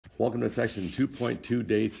Welcome to section 2.2,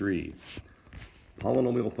 day 3,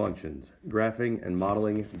 polynomial functions, graphing and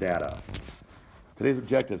modeling data. Today's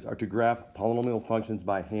objectives are to graph polynomial functions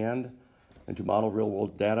by hand and to model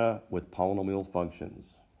real-world data with polynomial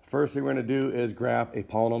functions. First thing we're going to do is graph a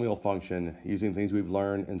polynomial function using things we've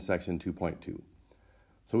learned in section 2.2.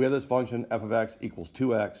 So we have this function f of x equals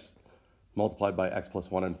 2x multiplied by x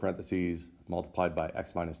plus 1 in parentheses multiplied by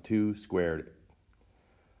x minus 2 squared.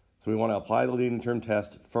 So we want to apply the leading term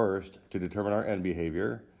test first to determine our end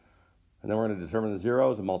behavior. And then we're going to determine the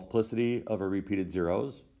zeros and multiplicity of our repeated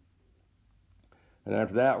zeros. And then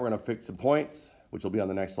after that, we're going to fix some points, which will be on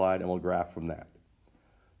the next slide, and we'll graph from that.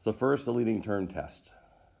 So first, the leading term test.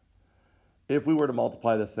 If we were to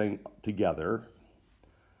multiply this thing together,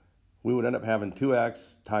 we would end up having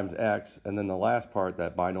 2x times x, and then the last part,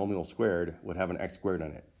 that binomial squared, would have an x squared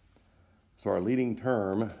in it. So our leading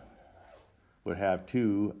term would have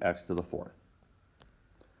 2x to the fourth.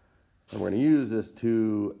 And we're going to use this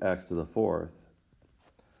 2x to the fourth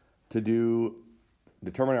to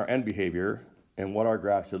determine our end behavior and what our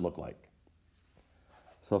graph should look like.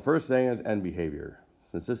 So first thing is end behavior.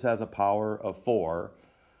 Since this has a power of 4,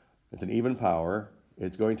 it's an even power,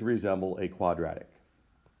 it's going to resemble a quadratic.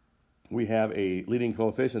 We have a leading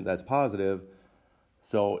coefficient that's positive,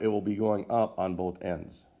 so it will be going up on both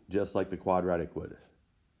ends, just like the quadratic would.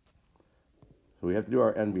 So we have to do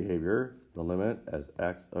our end behavior, the limit as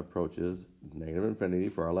x approaches negative infinity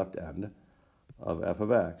for our left end of f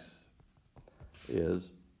of x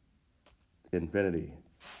is infinity.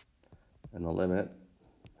 And the limit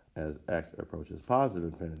as x approaches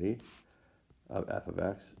positive infinity of f of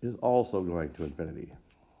x is also going to infinity.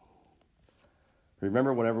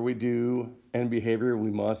 Remember, whenever we do end behavior, we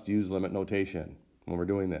must use limit notation when we're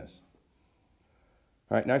doing this.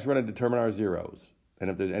 All right, next we're going to determine our zeros and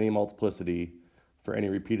if there's any multiplicity for any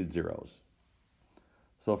repeated zeros.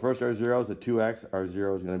 So first our zeros, the 2x, our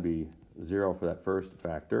zero is going to be 0 for that first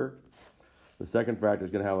factor. The second factor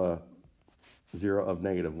is going to have a 0 of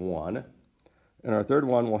negative 1. And our third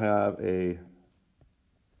one will have a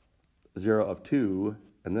 0 of 2,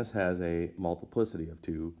 and this has a multiplicity of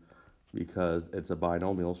 2 because it's a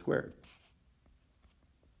binomial squared.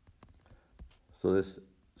 So this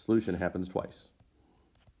solution happens twice.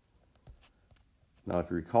 Now,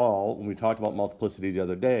 if you recall, when we talked about multiplicity the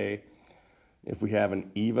other day, if we have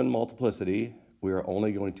an even multiplicity, we are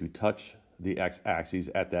only going to touch the x-axis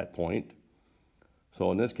at that point.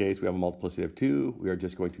 So in this case, we have a multiplicity of 2. We are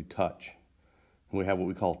just going to touch. And we have what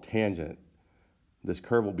we call tangent. This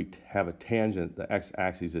curve will have a tangent. The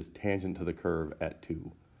x-axis is tangent to the curve at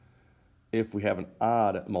 2. If we have an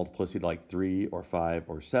odd multiplicity like 3 or 5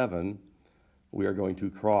 or 7, we are going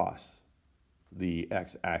to cross the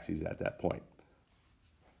x-axis at that point.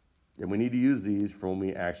 And we need to use these for when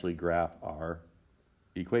we actually graph our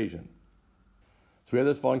equation. So we have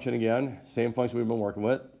this function again, same function we've been working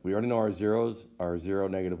with. We already know our zeros are 0,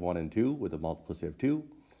 negative 1, and 2 with a multiplicity of 2.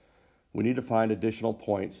 We need to find additional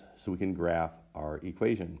points so we can graph our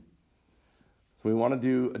equation. So we want to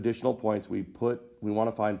do additional points. We want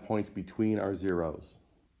to find points between our zeros.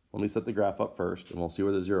 Let me set the graph up first, and we'll see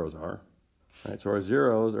where the zeros are. All right, so our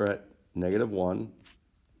zeros are at negative 1,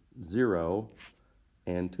 0,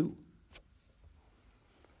 and 2.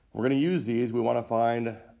 We're going to use these. We want to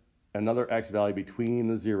find another x value between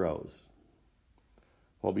the zeros.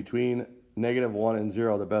 Well, between negative 1 and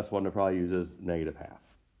 0, the best one to probably use is negative half.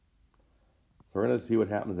 So we're going to see what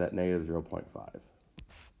happens at negative 0.5.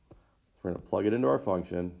 We're going to plug it into our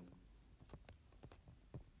function.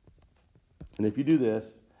 And if you do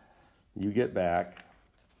this, you get back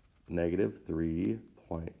negative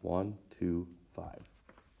 3.125.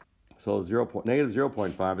 So negative 0.5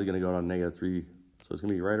 is going to go down to negative 3, so it's going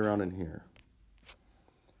to be right around in here.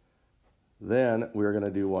 Then we're going to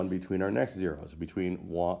do one between our next zeros, between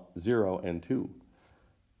 0 and 2.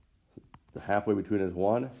 The halfway between is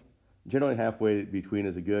 1. Generally, halfway between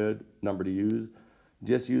is a good number to use.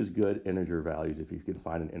 Just use good integer values if you can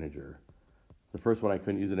find an integer. The first one I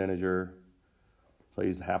couldn't use an integer, so I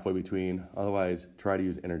used halfway between. Otherwise, try to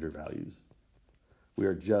use integer values. We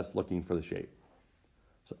are just looking for the shape.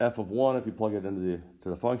 So f of 1, if you plug it into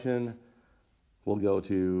the function, will go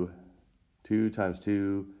to 2 times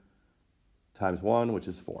 2 times 1, which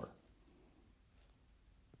is 4.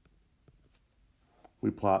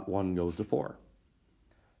 We plot 1 goes to 4.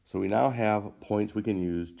 So we now have points we can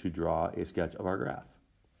use to draw a sketch of our graph.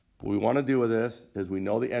 What we want to do with this is we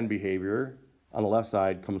know the end behavior on the left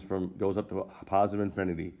side goes up to positive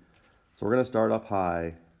infinity. So we're going to start up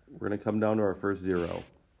high. We're going to come down to our first 0.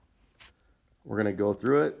 We're going to go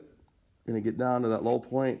through it, going to get down to that low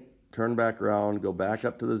point, turn back around, go back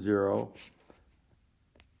up to the 0,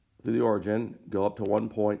 through the origin, go up to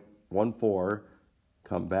 1.14,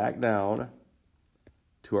 come back down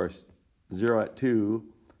to our 0 at 2,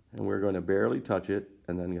 and we're going to barely touch it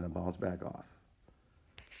and then going to bounce back off.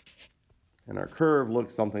 And our curve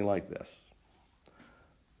looks something like this.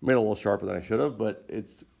 Made it a little sharper than I should have, but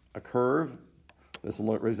it's a curve. This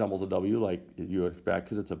one resembles a W like you would expect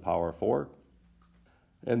because it's a power of 4.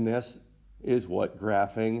 And this is what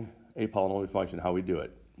graphing a polynomial function, how we do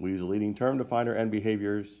it. We use a leading term to find our end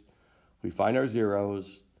behaviors. We find our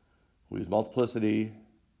zeros. We use multiplicity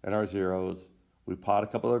and our zeros. We plot a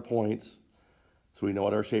couple other points so we know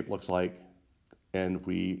what our shape looks like, and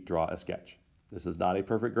we draw a sketch. This is not a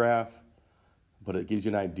perfect graph, but it gives you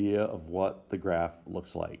an idea of what the graph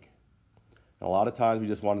looks like. And a lot of times we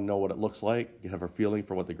just want to know what it looks like. You have a feeling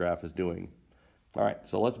for what the graph is doing. All right,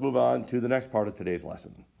 so let's move on to the next part of today's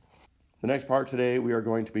lesson. The next part today, we are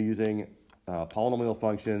going to be using polynomial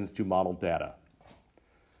functions to model data.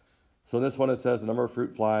 So in this one, it says the number of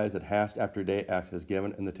fruit flies that hatched after day X is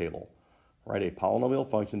given in the table. Write a polynomial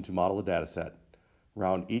function to model the data set.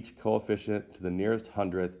 Round each coefficient to the nearest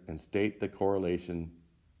hundredth and state the correlation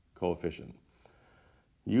coefficient.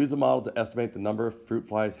 Use the model to estimate the number of fruit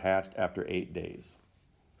flies hatched after 8 days.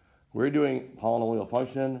 We're doing polynomial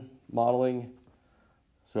function modeling.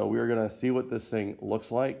 So we're going to see what this thing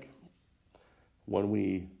looks like when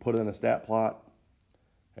we put in a stat plot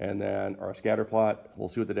and then our scatter plot. We'll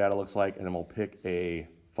see what the data looks like, and then we'll pick a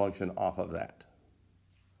function off of that.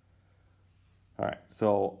 All right,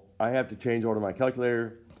 so I have to change over to my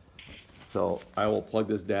calculator. So I will plug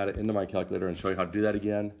this data into my calculator and show you how to do that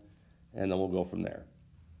again, and then we'll go from there.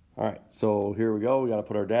 All right, so here we go. We got to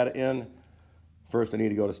put our data in. First, I need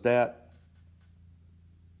to go to stat.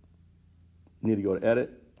 Need to go to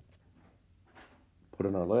edit. Put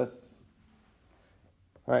in our lists.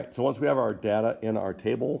 All right, so once we have our data in our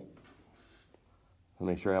table, I'll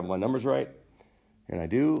make sure I have my numbers right, and I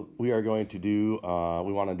do. We are going to do,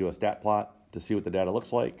 we want to do a stat plot to see what the data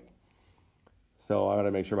looks like. So I'm going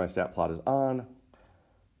to make sure my stat plot is on.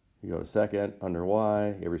 You go to second, under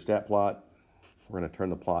Y, every stat plot. We're going to turn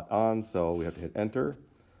the plot on, so we have to hit enter.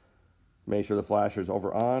 Make sure the flasher is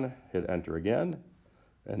over on, hit enter again,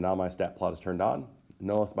 and now my stat plot is turned on.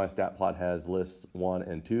 Notice my stat plot has lists 1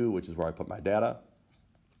 and 2, which is where I put my data.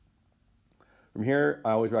 From here,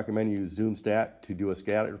 I always recommend you use zoom stat to do a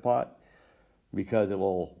scatter plot because it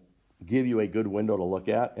will give you a good window to look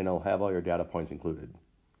at, and it'll have all your data points included.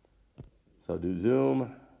 So do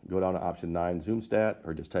zoom, go down to option 9, zoom stat,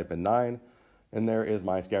 or just type in 9, and there is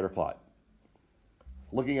my scatter plot.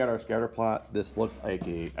 Looking at our scatter plot, this looks like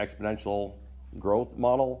a exponential growth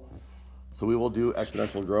model. So we will do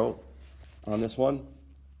exponential growth on this one.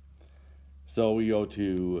 So we go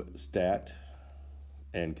to stat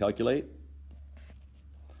and calculate.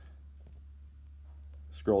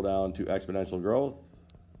 Scroll down to exponential growth,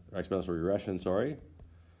 exponential regression, sorry.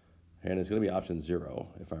 And it's going to be option 0,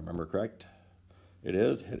 if I remember correct. It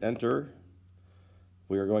is. Hit enter.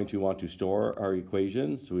 We are going to want to store our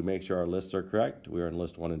equation, so we make sure our lists are correct. We are in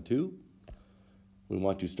list 1 and 2. We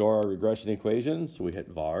want to store our regression equation, so we hit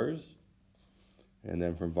vars. And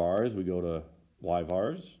then from vars, we go to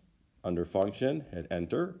yvars. Under function, hit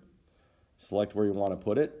enter. Select where you want to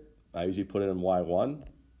put it. I usually put it in y1.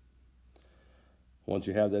 Once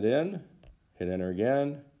you have that in, hit enter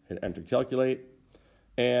again, hit enter calculate,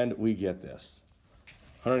 and we get this.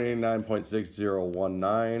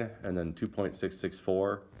 189.6019 and then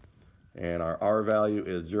 2.664, and our R value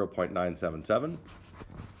is 0.977. And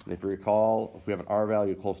if you recall, if we have an R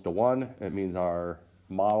value close to 1, it means our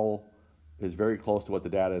model is very close to what the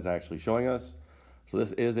data is actually showing us. So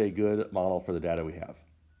this is a good model for the data we have.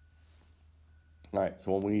 All right,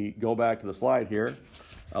 so when we go back to the slide here,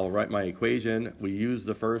 I'll write my equation. We use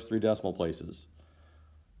the first 3 decimal places.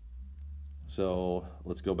 So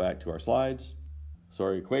let's go back to our slides. So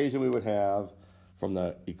our equation we would have from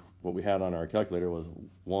what we had on our calculator was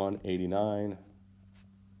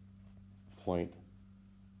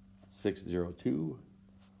 189.602,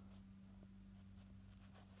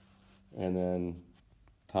 and then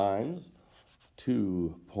times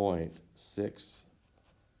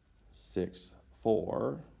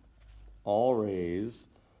 2.664, all raised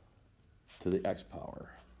to the x power.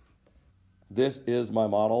 This is my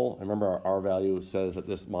model. Remember, our R value says that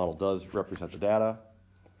this model does represent the data.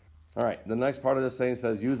 All right, the next part of this thing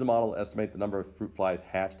says use the model to estimate the number of fruit flies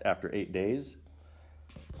hatched after 8 days.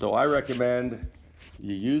 So I recommend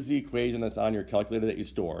you use the equation that's on your calculator that you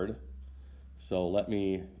stored. So let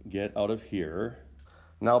me get out of here.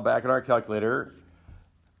 Now back in our calculator,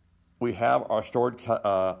 we have our stored,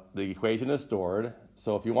 the equation is stored.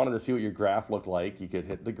 So if you wanted to see what your graph looked like, you could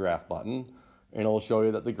hit the graph button. and it'll show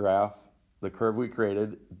you that the graph, the curve we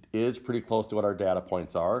created, is pretty close to what our data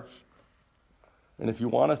points are. And if you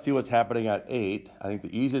want to see what's happening at 8, I think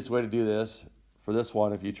the easiest way to do this, for this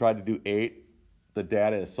one, if you tried to do 8, the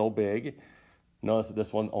data is so big. Notice that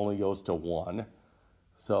this one only goes to 1.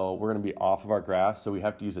 So we're going to be off of our graph, so we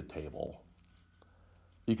have to use a table.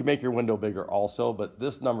 You can make your window bigger also, but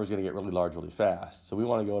this number is going to get really large really fast. So we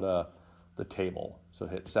want to go to the table. So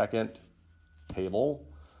hit second, table,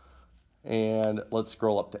 and let's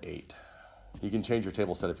scroll up to 8. You can change your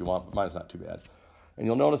table set if you want, but mine's not too bad. And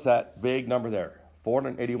you'll notice that big number there,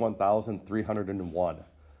 481,301.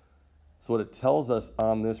 So what it tells us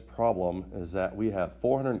on this problem is that we have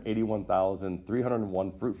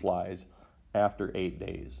 481,301 fruit flies after 8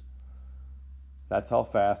 days. That's how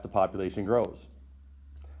fast the population grows.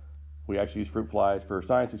 We actually use fruit flies for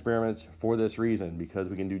science experiments for this reason, because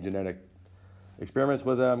we can do genetic experiments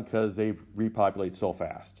with them because they repopulate so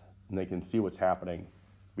fast, and they can see what's happening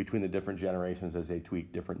between the different generations as they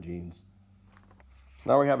tweak different genes.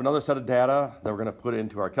 Now we have another set of data that we're going to put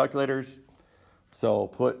into our calculators. So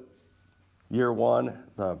put year 1,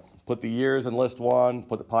 put the years in list 1,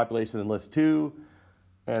 put the population in list 2,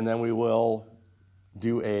 and then we will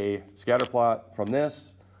do a scatter plot from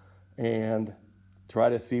this and try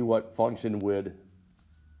to see what function would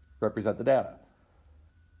represent the data.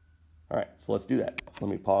 All right, so let's do that. Let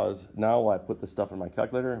me pause now while I put this stuff in my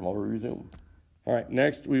calculator and we'll resume. All right,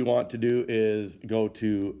 next we want to do is go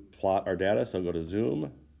to plot our data, so go to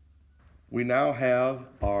zoom. We now have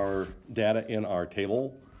our data in our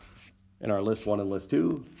table, in our list 1 and list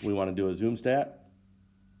 2. We want to do a zoom stat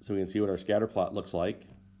so we can see what our scatter plot looks like.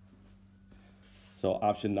 So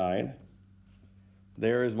option 9.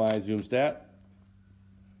 There is my zoom stat.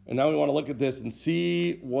 And now we want to look at this and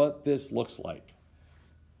see what this looks like.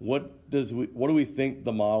 What do we think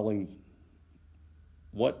the modeling,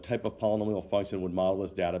 what type of polynomial function would model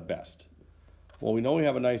this data best? Well, we know we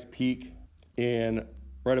have a nice peak in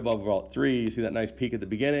right above about 3. You see that nice peak at the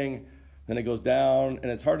beginning, then it goes down,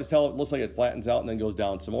 and it's hard to tell. It looks like it flattens out and then goes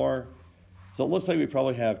down some more. So it looks like we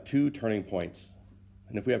probably have 2 turning points.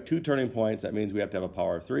 And if we have 2 turning points, that means we have to have a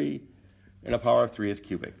power of 3, and a power of 3 is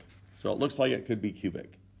cubic. So it looks like it could be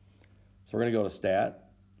cubic. So we're going to go to stat.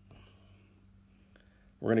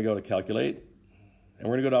 We're going to go to calculate, and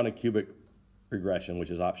we're going to go down to cubic regression,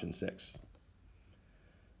 which is option 6.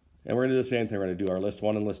 And we're going to do the same thing. We're going to do our list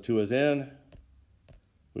 1 and list 2 is in.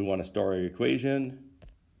 We want to store our equation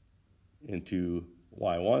into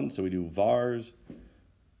y1, so we do vars,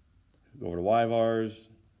 go over to y-vars,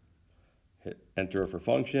 hit enter for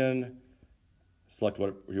function, select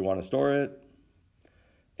what you want to store it,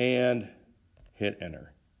 and hit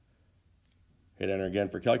enter. Hit enter again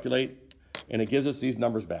for calculate, and it gives us these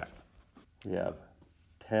numbers back. We have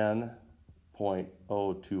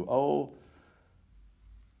 10.020,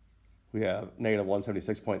 we have negative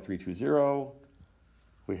 176.320,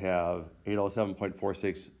 we have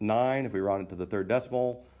 807.469 if we round it to the 3rd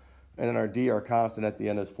decimal, and then our D, our constant at the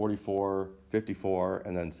end, is 44, 54,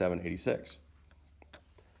 and then 786.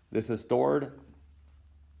 This is stored.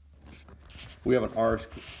 We have an our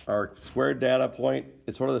squared data point.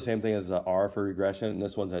 It's sort of the same thing as R for regression, and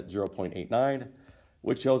this one's at 0.89,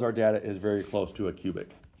 which shows our data is very close to a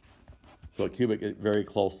cubic. So a cubic, it very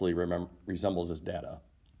closely resembles this data.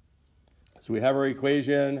 So we have our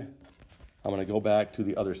equation. I'm going to go back to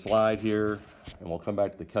the other slide here, and we'll come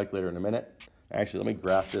back to the calculator in a minute. Actually, let me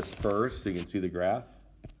graph this first so you can see the graph.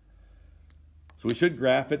 So we should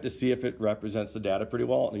graph it to see if it represents the data pretty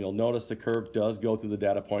well, and you'll notice the curve does go through the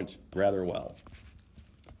data points rather well.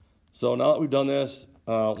 So now that we've done this,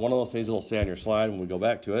 one of those things that'll stay on your slide when we go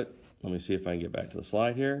back to it. Let me see if I can get back to the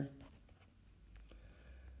slide here.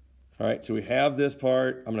 All right, so we have this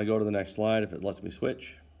part. I'm going to go to the next slide if it lets me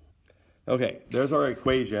switch. Okay, there's our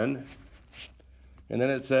equation. And then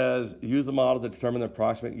it says, use the model to determine the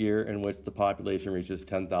approximate year in which the population reaches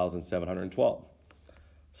 10,712.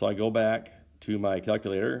 So I go back to my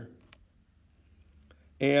calculator.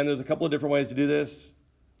 And there's a couple of different ways to do this.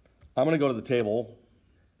 I'm going to go to the table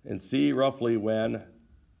and see roughly when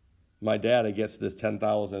my data gets this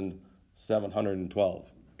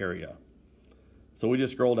 10,712 area. So we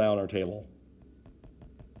just scroll down our table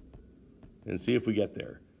and see if we get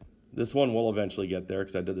there. This one will eventually get there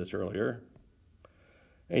because I did this earlier.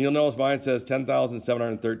 And you'll notice mine says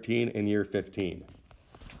 10,713 in year 15.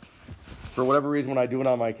 For whatever reason, when I do it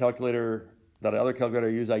on my calculator, that other calculator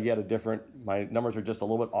I use, I get a different, my numbers are just a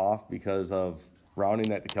little bit off because of rounding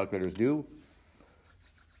that the calculators do.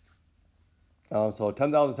 So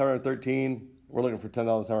 10,713, we're looking for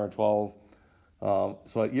 10,712.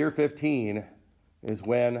 So at year 15 is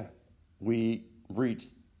when we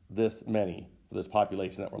reach this many for this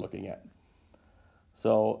population that we're looking at.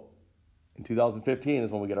 So in 2015 is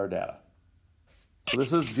when we get our data. So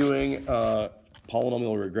this is doing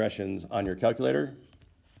polynomial regressions on your calculator.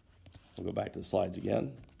 We'll go back to the slides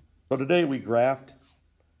again. So today we graphed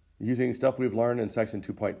using stuff we've learned in section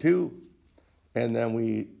 2.2, and then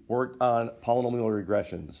we worked on polynomial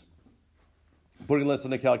regressions. Putting lists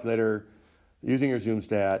in the calculator, using your zoom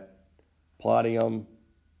stat, plotting them,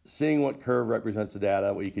 seeing what curve represents the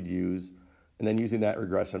data, what you could use, and then using that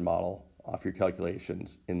regression model off your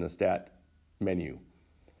calculations in the stat menu.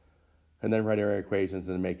 And then writing our equations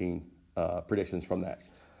and making predictions from that.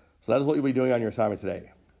 So that is what you'll be doing on your assignment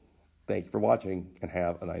today. Thank you for watching and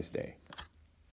have a nice day.